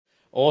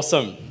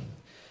Awesome.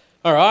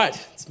 All right,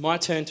 it's my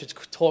turn to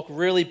talk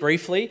really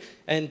briefly,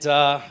 and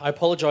I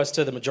apologise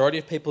to the majority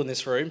of people in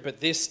this room, but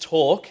this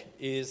talk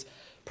is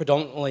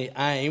predominantly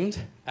aimed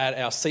at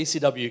our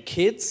CCW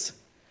kids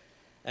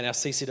and our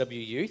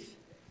CCW youth.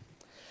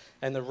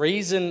 And the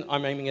reason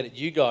I'm aiming it at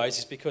you guys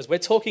is because we're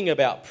talking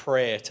about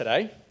prayer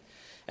today.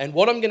 And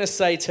what I'm going to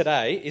say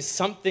today is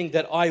something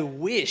that I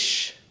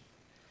wish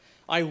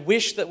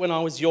that when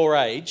I was your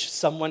age,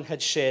 someone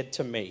had shared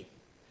to me.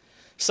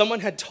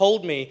 Someone had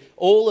told me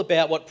all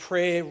about what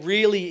prayer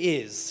really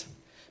is,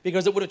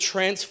 because it would have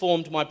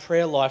transformed my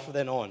prayer life from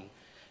then on.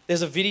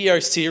 There's a video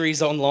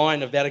series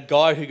online about a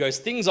guy who goes,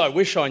 things I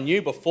wish I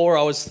knew before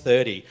I was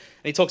 30. And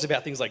he talks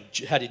about things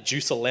like how to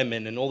juice a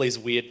lemon and all these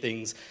weird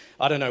things.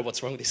 I don't know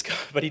what's wrong with this guy,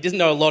 but he doesn't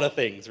know a lot of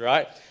things,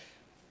 right?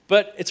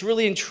 But it's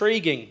really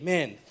intriguing.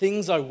 Man,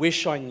 things I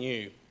wish I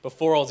knew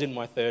before I was in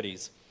my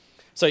 30s.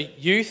 So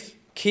youth,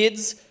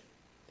 kids,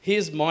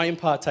 here's my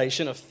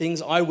impartation of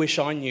things I wish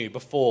I knew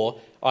before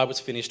I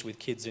was finished with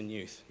kids and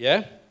youth,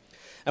 yeah?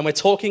 And we're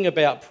talking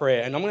about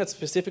prayer, and I'm going to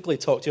specifically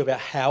talk to you about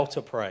how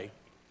to pray,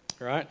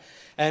 right?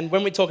 And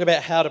when we talk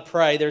about how to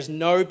pray, there's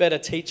no better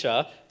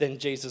teacher than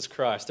Jesus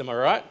Christ. Am I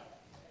right?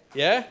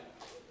 Yeah?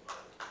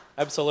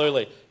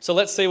 Absolutely. So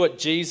let's see what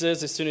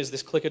Jesus, as soon as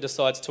this clicker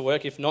decides to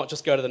work, if not,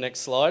 just go to the next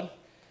slide,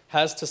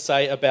 has to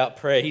say about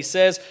prayer. He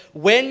says,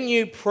 when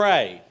you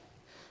pray,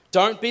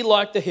 don't be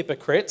like the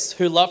hypocrites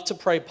who love to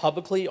pray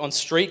publicly on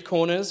street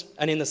corners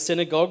and in the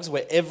synagogues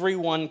where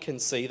everyone can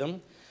see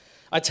them.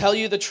 I tell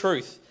you the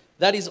truth,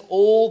 that is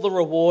all the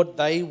reward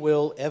they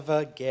will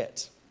ever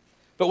get.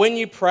 But when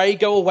you pray,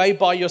 go away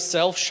by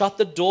yourself, shut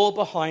the door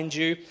behind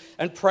you,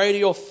 and pray to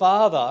your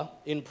Father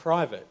in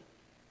private.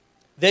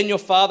 Then your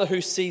Father who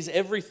sees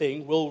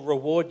everything will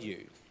reward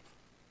you.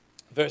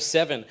 Verse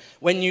 7,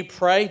 when you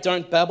pray,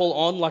 don't babble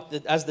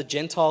on as the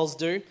Gentiles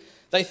do.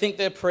 They think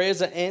their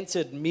prayers are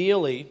answered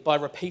merely by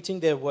repeating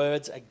their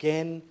words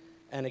again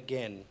and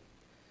again.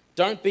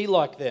 Don't be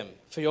like them,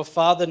 for your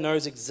Father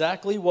knows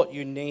exactly what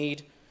you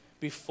need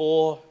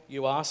before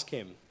you ask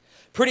him.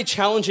 Pretty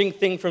challenging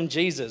thing from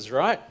Jesus,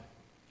 right?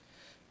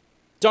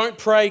 Don't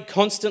pray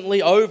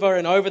constantly over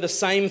and over the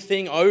same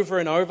thing over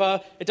and over.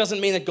 It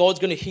doesn't mean that God's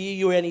going to hear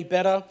you any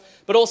better.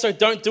 But also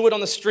don't do it on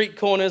the street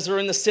corners or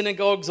in the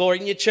synagogues or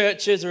in your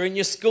churches or in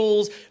your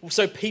schools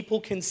so people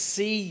can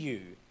see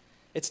you.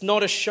 It's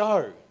not a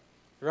show,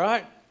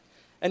 right?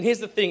 And here's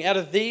the thing, out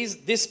of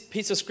this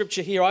piece of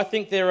scripture here, I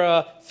think there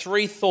are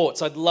 3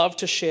 thoughts I'd love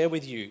to share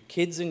with you,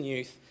 kids and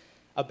youth,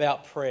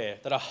 about prayer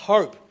that I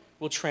hope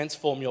will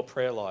transform your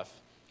prayer life.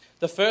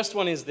 The first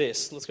one is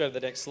this, let's go to the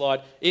next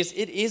slide, is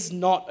it is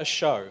not a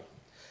show.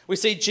 We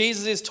see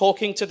Jesus is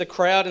talking to the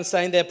crowd and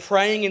saying they're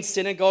praying in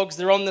synagogues,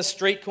 they're on the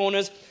street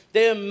corners,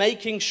 they're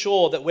making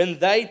sure that when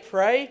they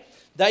pray,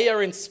 they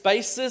are in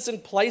spaces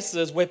and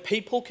places where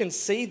people can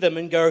see them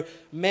and go,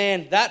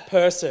 man, that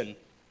person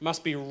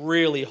must be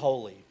really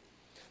holy.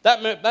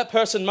 That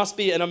person must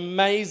be an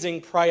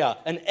amazing prayer,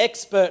 an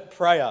expert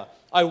prayer.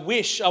 I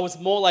wish I was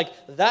more like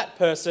that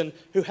person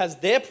who has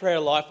their prayer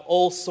life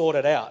all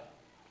sorted out.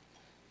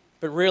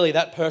 But really,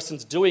 that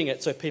person's doing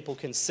it so people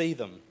can see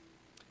them.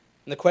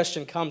 And the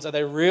question comes, are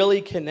they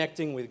really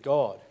connecting with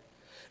God?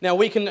 Now,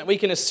 we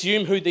can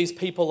assume who these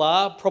people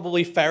are,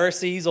 probably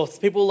Pharisees or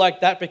people like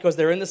that because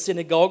they're in the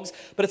synagogues,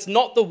 but it's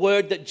not the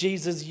word that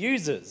Jesus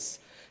uses.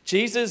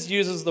 Jesus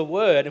uses the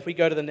word, if we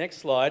go to the next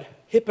slide,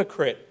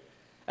 hypocrite.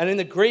 And in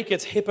the Greek,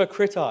 it's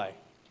hypocritai.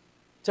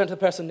 Turn to the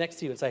person next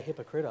to you and say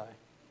hypocritai.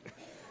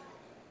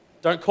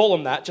 Don't call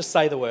them that, just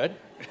say the word.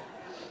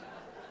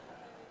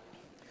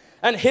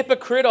 And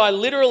hypocritai,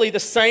 literally the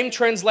same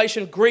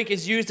translation Greek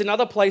is used in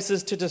other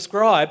places to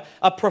describe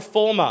a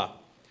performer.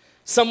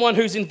 Someone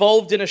who's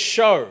involved in a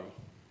show,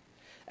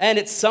 and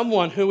it's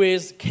someone who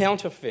is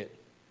counterfeit.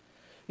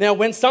 Now,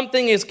 when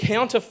something is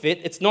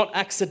counterfeit, it's not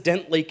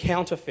accidentally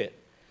counterfeit.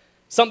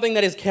 Something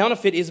that is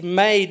counterfeit is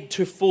made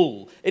to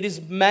fool. It is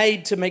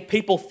made to make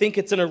people think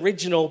it's an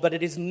original, but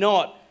it is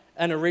not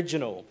an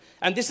original.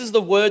 And this is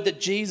the word that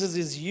Jesus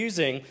is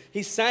using.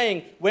 He's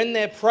saying when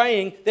they're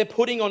praying, they're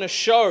putting on a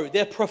show.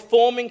 They're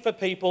performing for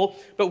people,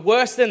 but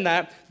worse than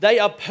that, they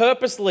are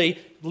purposely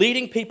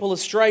leading people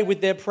astray with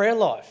their prayer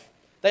life.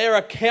 They are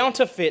a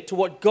counterfeit to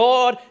what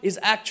God is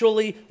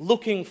actually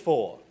looking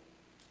for.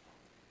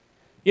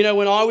 You know,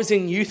 when I was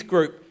in youth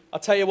group, I'll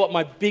tell you what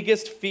my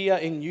biggest fear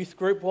in youth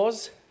group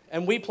was.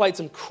 And we played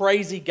some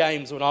crazy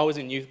games when I was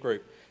in youth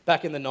group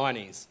back in the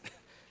 90s.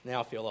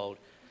 Now I feel old.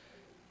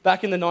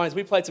 Back in the 90s,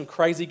 we played some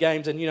crazy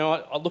games. And, you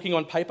know, looking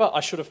on paper, I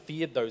should have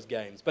feared those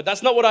games. But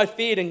that's not what I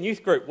feared in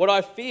youth group. What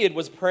I feared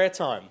was prayer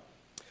time.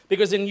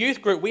 Because in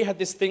youth group, we had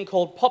this thing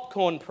called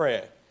popcorn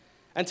prayer.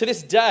 And to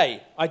this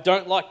day, I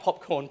don't like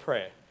popcorn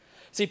prayer.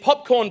 See,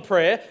 popcorn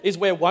prayer is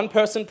where one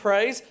person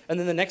prays, and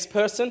then the next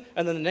person,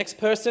 and then the next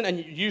person,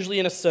 and usually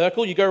in a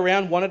circle, you go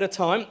around one at a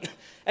time.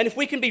 And if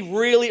we can be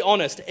really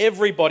honest,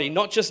 everybody,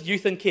 not just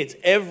youth and kids,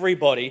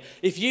 everybody,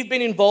 if you've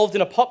been involved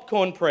in a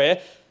popcorn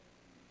prayer,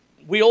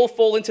 we all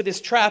fall into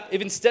this trap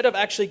if instead of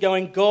actually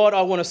going, God,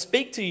 I want to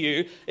speak to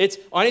you, it's,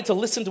 I need to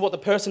listen to what the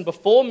person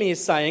before me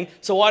is saying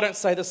so I don't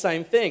say the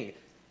same thing.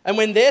 And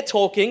when they're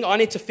talking, I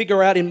need to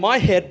figure out in my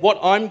head what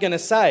I'm going to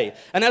say.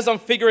 And as I'm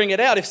figuring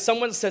it out, if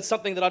someone said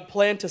something that I'd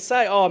planned to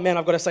say, oh man,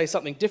 I've got to say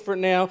something different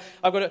now.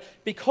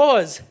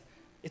 Because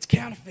it's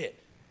counterfeit.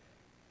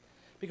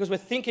 Because we're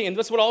thinking, and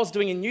that's what I was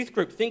doing in youth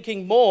group,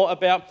 thinking more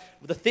about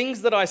the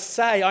things that I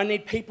say. I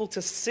need people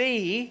to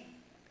see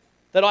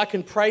that I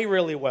can pray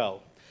really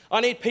well.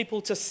 I need people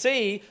to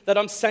see that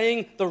I'm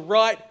saying the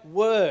right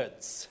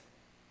words.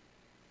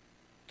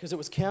 Because it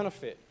was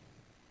counterfeit.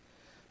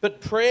 But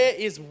prayer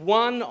is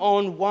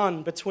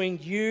one-on-one between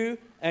you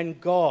and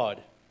God,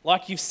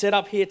 like you've set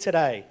up here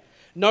today.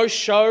 No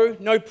show,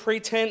 no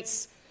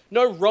pretense,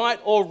 no right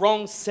or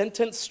wrong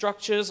sentence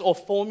structures or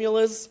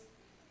formulas,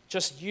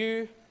 just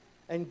you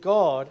and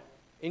God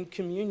in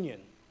communion.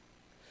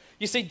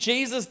 You see,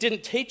 Jesus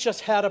didn't teach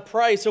us how to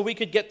pray so we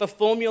could get the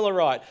formula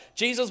right.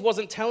 Jesus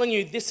wasn't telling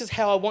you, this is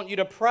how I want you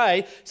to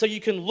pray so you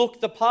can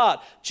look the part.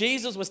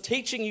 Jesus was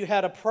teaching you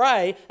how to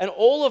pray, and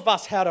all of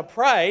us how to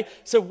pray,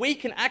 so we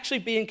can actually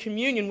be in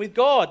communion with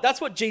God. That's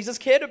what Jesus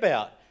cared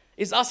about,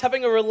 is us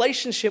having a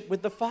relationship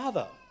with the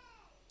Father.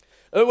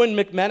 Erwin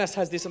McManus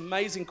has this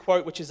amazing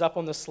quote, which is up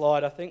on the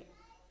slide, I think.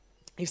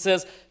 He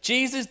says,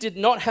 Jesus did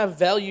not have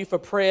value for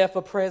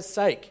prayer's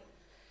sake.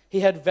 He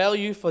had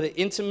value for the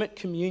intimate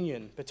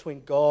communion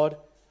between God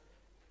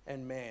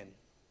and man.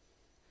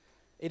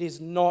 It is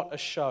not a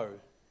show,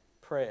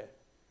 prayer.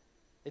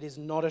 It is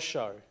not a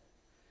show.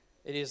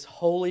 It is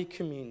holy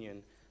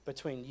communion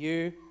between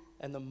you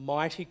and the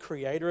mighty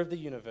creator of the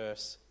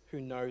universe who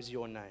knows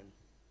your name.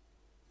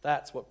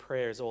 That's what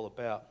prayer is all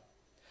about.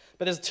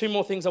 But there's two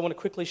more things I want to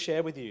quickly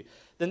share with you.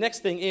 The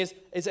next thing is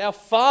our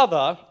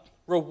Father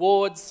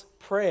rewards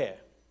prayer.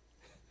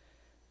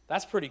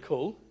 That's pretty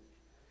cool.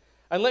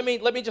 And let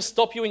me just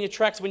stop you in your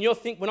tracks.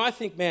 When I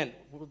think, man,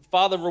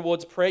 Father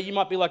rewards prayer, you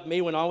might be like me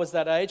when I was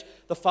that age.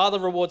 The Father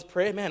rewards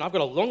prayer. Man, I've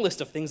got a long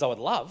list of things I would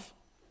love.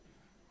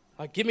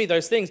 Give me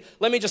those things.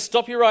 Let me just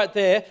stop you right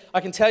there.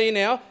 I can tell you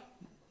now,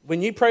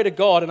 when you pray to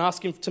God and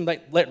ask him to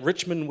let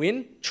Richmond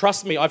win,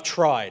 trust me, I've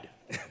tried.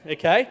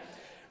 Okay?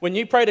 When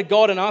you pray to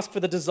God and ask for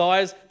the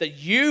desires that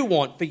you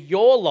want for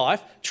your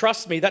life,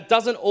 trust me, that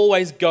doesn't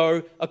always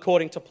go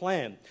according to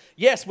plan.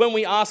 Yes, when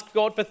we ask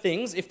God for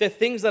things, if they're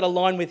things that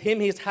align with him,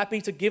 he is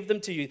happy to give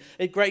them to you.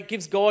 It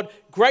gives God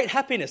great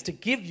happiness to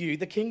give you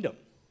the kingdom.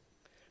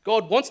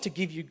 God wants to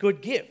give you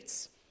good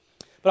gifts.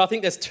 But I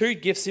think there's two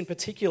gifts in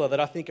particular that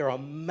I think are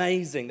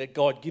amazing that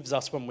God gives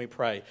us when we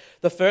pray.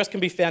 The first can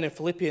be found in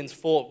Philippians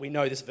 4. We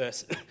know this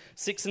verse,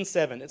 6 and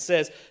 7. It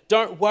says,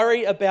 don't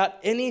worry about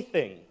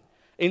anything.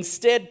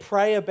 Instead,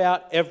 pray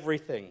about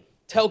everything.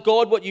 Tell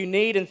God what you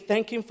need and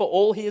thank him for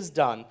all he has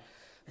done.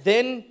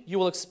 Then you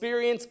will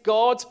experience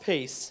God's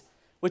peace,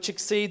 which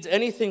exceeds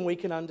anything we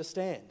can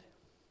understand.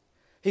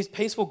 His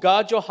peace will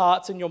guard your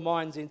hearts and your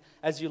minds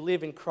as you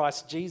live in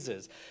Christ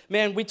Jesus.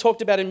 Man, we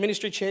talked about in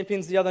Ministry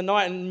Champions the other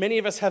night, and many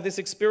of us have this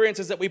experience,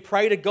 is that we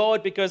pray to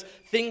God because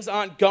things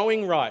aren't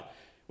going right.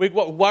 We've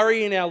got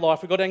worry in our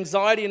life. We've got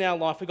anxiety in our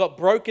life. We've got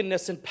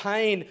brokenness and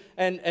pain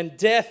and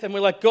death. And we're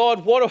like,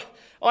 God,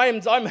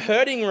 I'm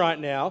hurting right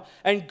now.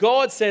 And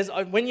God says,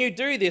 when you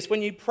do this,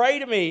 when you pray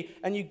to me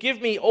and you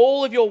give me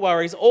all of your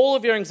worries, all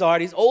of your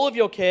anxieties, all of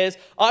your cares,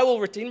 I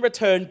will in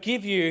return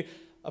give you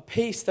a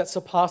peace that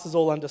surpasses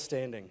all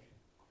understanding.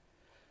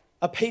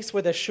 A peace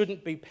where there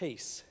shouldn't be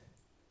peace.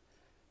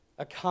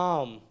 A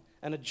calm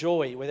and a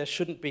joy where there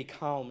shouldn't be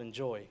calm and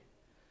joy.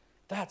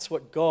 That's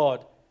what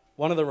God,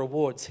 one of the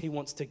rewards he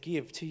wants to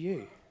give to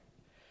you.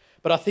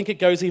 But I think it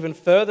goes even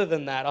further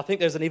than that. I think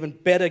there's an even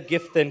better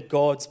gift than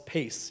God's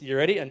peace. You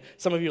ready? And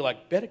some of you are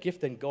like, better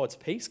gift than God's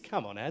peace?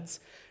 Come on,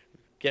 ads.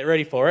 Get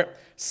ready for it.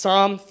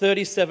 Psalm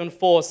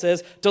 37:4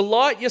 says,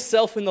 delight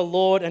yourself in the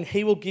Lord and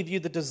he will give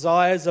you the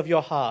desires of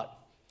your heart.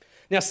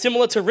 Now,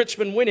 similar to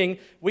Richmond winning,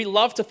 we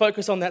love to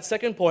focus on that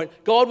second point.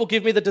 God will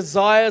give me the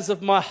desires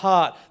of my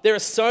heart. There are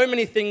so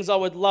many things I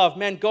would love.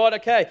 Man, God,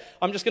 okay,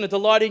 I'm just going to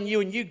delight in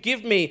you and you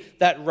give me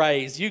that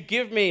raise. You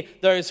give me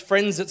those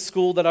friends at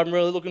school that I'm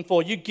really looking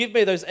for. You give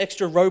me those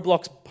extra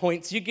Roblox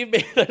points. You give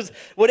me those,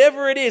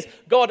 whatever it is.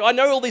 God, I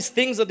know all these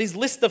things, these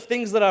lists of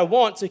things that I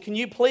want, so can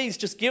you please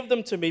just give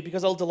them to me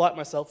because I'll delight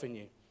myself in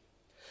you.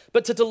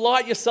 But to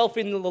delight yourself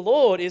in the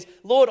Lord is,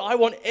 Lord, I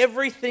want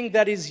everything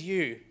that is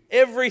you.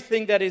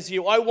 Everything that is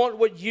you. I want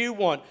what you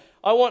want.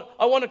 I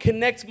want to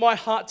connect my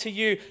heart to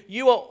you.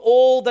 You are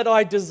all that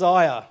I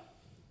desire.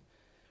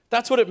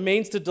 That's what it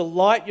means to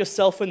delight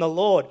yourself in the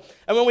Lord.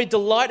 And when we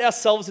delight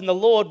ourselves in the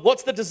Lord,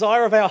 what's the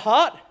desire of our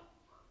heart?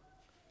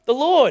 The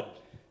Lord.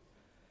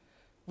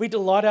 We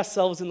delight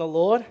ourselves in the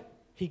Lord.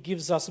 He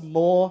gives us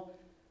more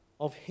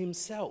of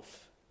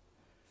himself.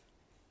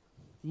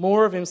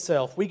 More of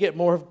himself. We get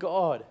more of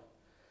God.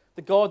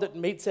 The God that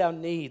meets our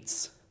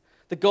needs.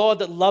 The God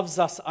that loves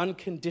us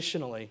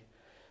unconditionally.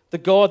 The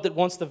God that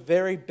wants the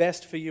very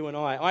best for you and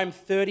I. I'm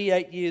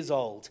 38 years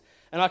old,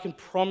 And I can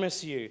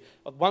promise you,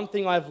 one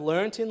thing I've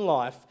learnt in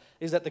life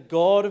is that the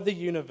God of the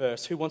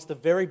universe, who wants the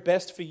very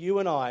best for you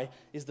and I,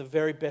 is the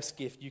very best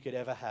gift you could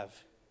ever have.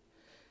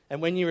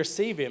 And when you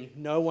receive him,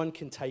 no one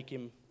can take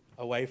him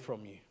away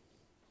from you.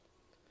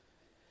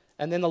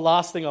 And then the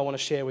last thing I want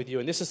to share with you,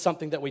 and this is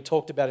something that we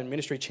talked about in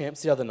Ministry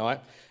Champs the other night,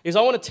 is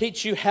I want to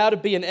teach you how to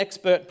be an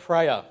expert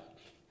prayer.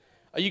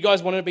 Are you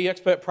guys wanting to be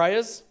expert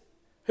prayers?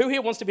 Who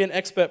here wants to be an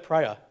expert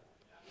prayer?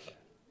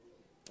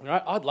 All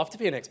right, I'd love to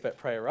be an expert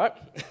prayer, right?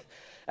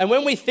 And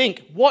when we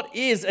think, what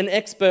is an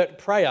expert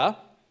prayer?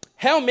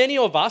 How many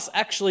of us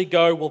actually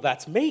go, well,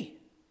 that's me?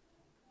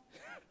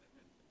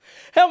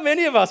 How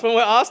many of us, when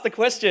we're asked the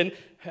question,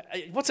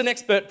 what's an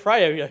expert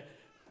prayer? We go,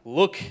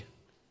 look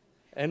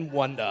and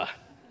wonder.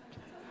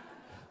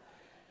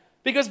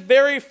 Because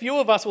very few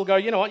of us will go,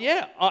 you know what,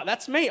 yeah,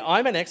 that's me.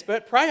 I'm an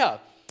expert prayer.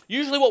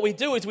 Usually what we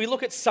do is we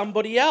look at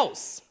somebody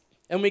else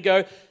and we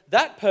go,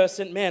 that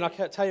person, man, I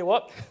can't tell you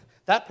what,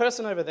 that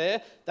person over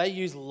there, they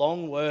use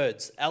long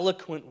words,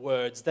 eloquent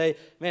words. They're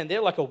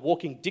like a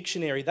walking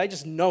dictionary. They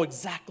just know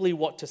exactly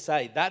what to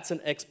say. That's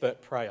an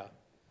expert prayer.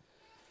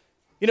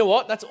 You know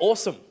what? That's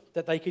awesome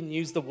that they can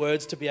use the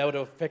words to be able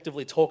to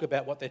effectively talk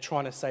about what they're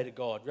trying to say to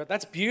God.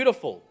 That's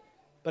beautiful,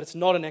 but it's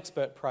not an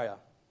expert prayer.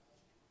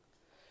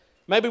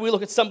 Maybe we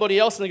look at somebody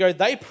else and they go,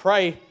 they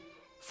pray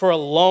for a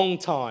long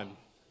time.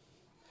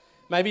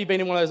 Maybe you've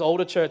been in one of those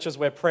older churches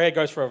where prayer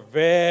goes for a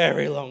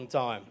very long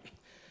time.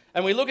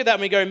 And we look at that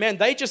and we go, man,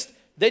 they're just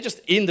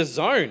in the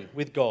zone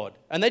with God.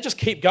 And they just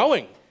keep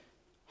going.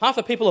 Half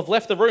the people have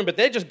left the room, but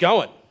they're just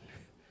going.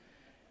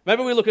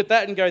 Maybe we look at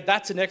that and go,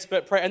 that's an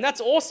expert prayer. And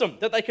that's awesome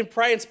that they can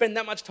pray and spend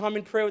that much time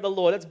in prayer with the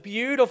Lord. That's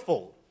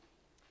beautiful.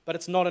 But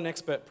it's not an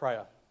expert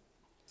prayer.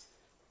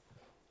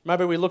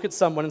 Maybe we look at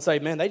someone and say,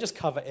 man, they just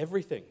cover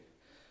everything.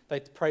 They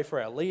pray for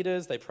our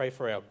leaders, they pray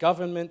for our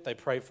government, they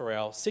pray for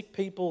our sick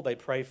people, they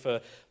pray for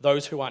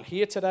those who aren't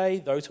here today,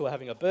 those who are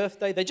having a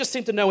birthday. They just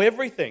seem to know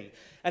everything.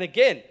 And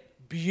again,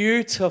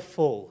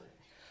 beautiful.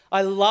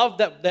 I love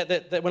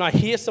that when I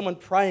hear someone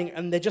praying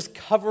and they're just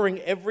covering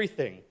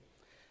everything.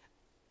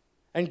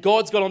 And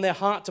God's got on their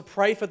heart to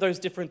pray for those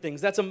different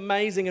things. That's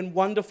amazing and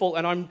wonderful,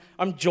 and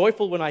I'm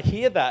joyful when I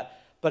hear that,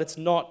 but it's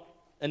not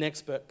an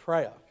expert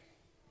prayer.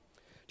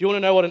 Do you want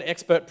to know what an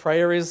expert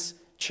prayer is,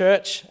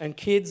 church and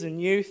kids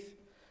and youth?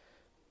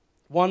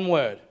 One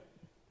word: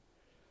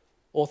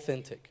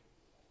 authentic.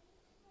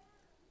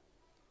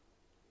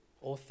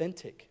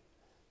 Authentic.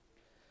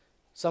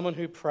 Someone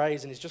who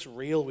prays and is just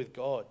real with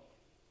God.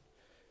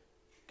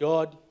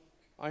 God,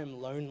 I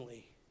am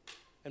lonely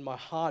and my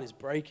heart is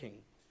breaking.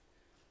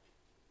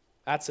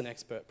 That's an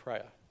expert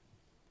prayer.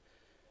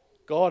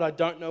 God, I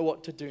don't know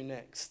what to do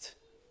next.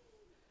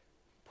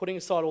 Putting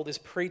aside all this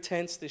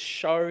pretense, this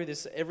show,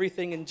 this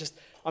everything, and just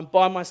I'm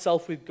by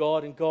myself with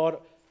God, and God,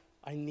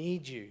 I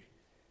need you.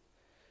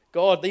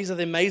 God, these are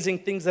the amazing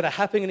things that are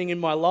happening in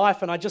my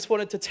life, and I just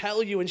wanted to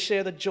tell you and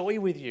share the joy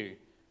with you.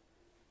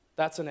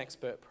 That's an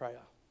expert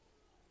prayer.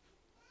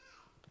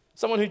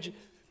 Someone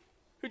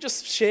who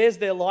just shares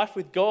their life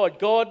with God.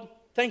 God,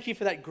 thank you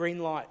for that green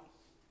light.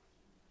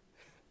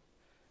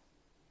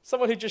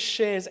 Someone who just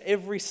shares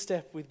every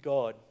step with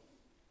God.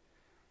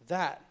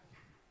 That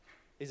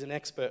is an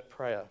expert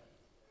prayer.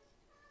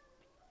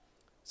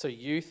 So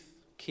youth,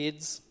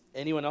 kids,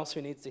 anyone else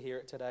who needs to hear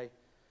it today,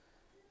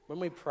 when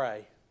we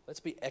pray,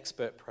 let's be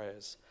expert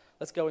prayers.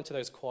 Let's go into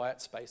those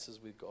quiet spaces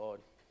with God.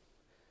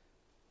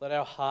 Let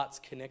our hearts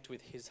connect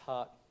with his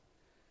heart,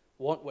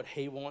 want what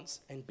he wants,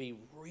 and be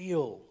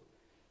real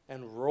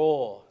and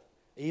raw,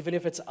 even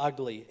if it's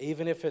ugly,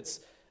 even if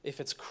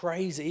it's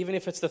crazy, even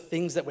if it's the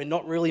things that we're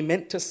not really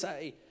meant to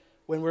say.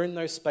 When we're in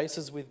those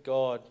spaces with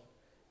God,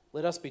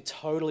 let us be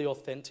totally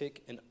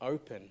authentic and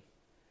open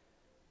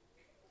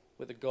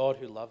with a God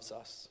who loves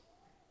us.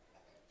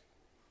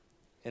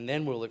 And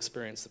then we'll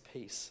experience the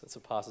peace that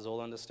surpasses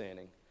all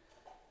understanding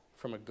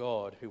from a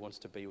God who wants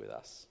to be with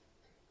us.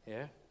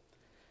 Yeah?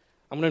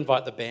 I'm going to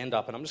invite the band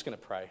up and I'm just going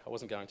to pray. I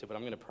wasn't going to, but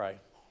I'm going to pray.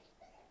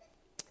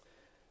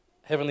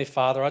 Heavenly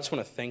Father, I just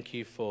want to thank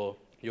you for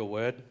your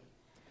word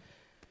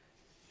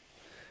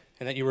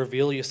and that you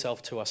reveal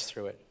yourself to us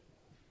through it.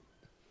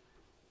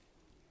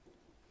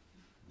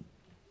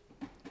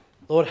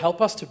 Lord,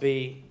 help us to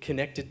be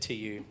connected to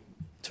you,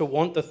 to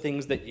want the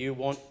things that you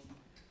want,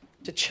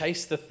 to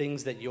chase the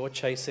things that you're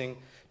chasing,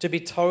 to be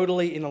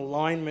totally in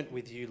alignment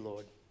with you,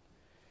 Lord.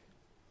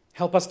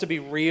 Help us to be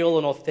real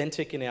and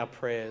authentic in our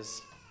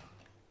prayers,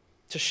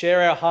 to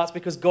share our hearts,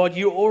 because God,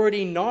 you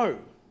already know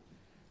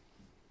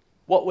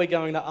what we're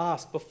going to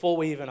ask before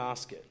we even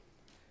ask it.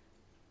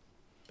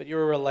 But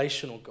you're a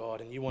relational God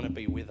and you want to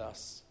be with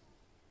us.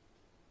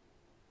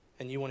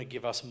 And you want to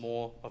give us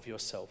more of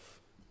yourself.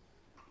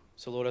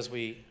 So Lord, as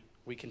we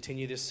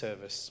continue this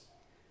service,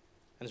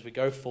 and as we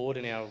go forward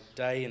in our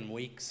day and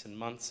weeks and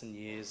months and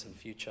years and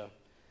future,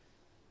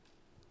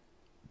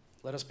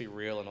 let us be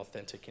real and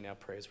authentic in our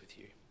prayers with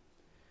you.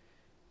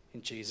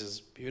 In Jesus'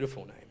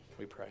 beautiful name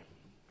we pray.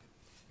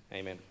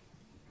 Amen.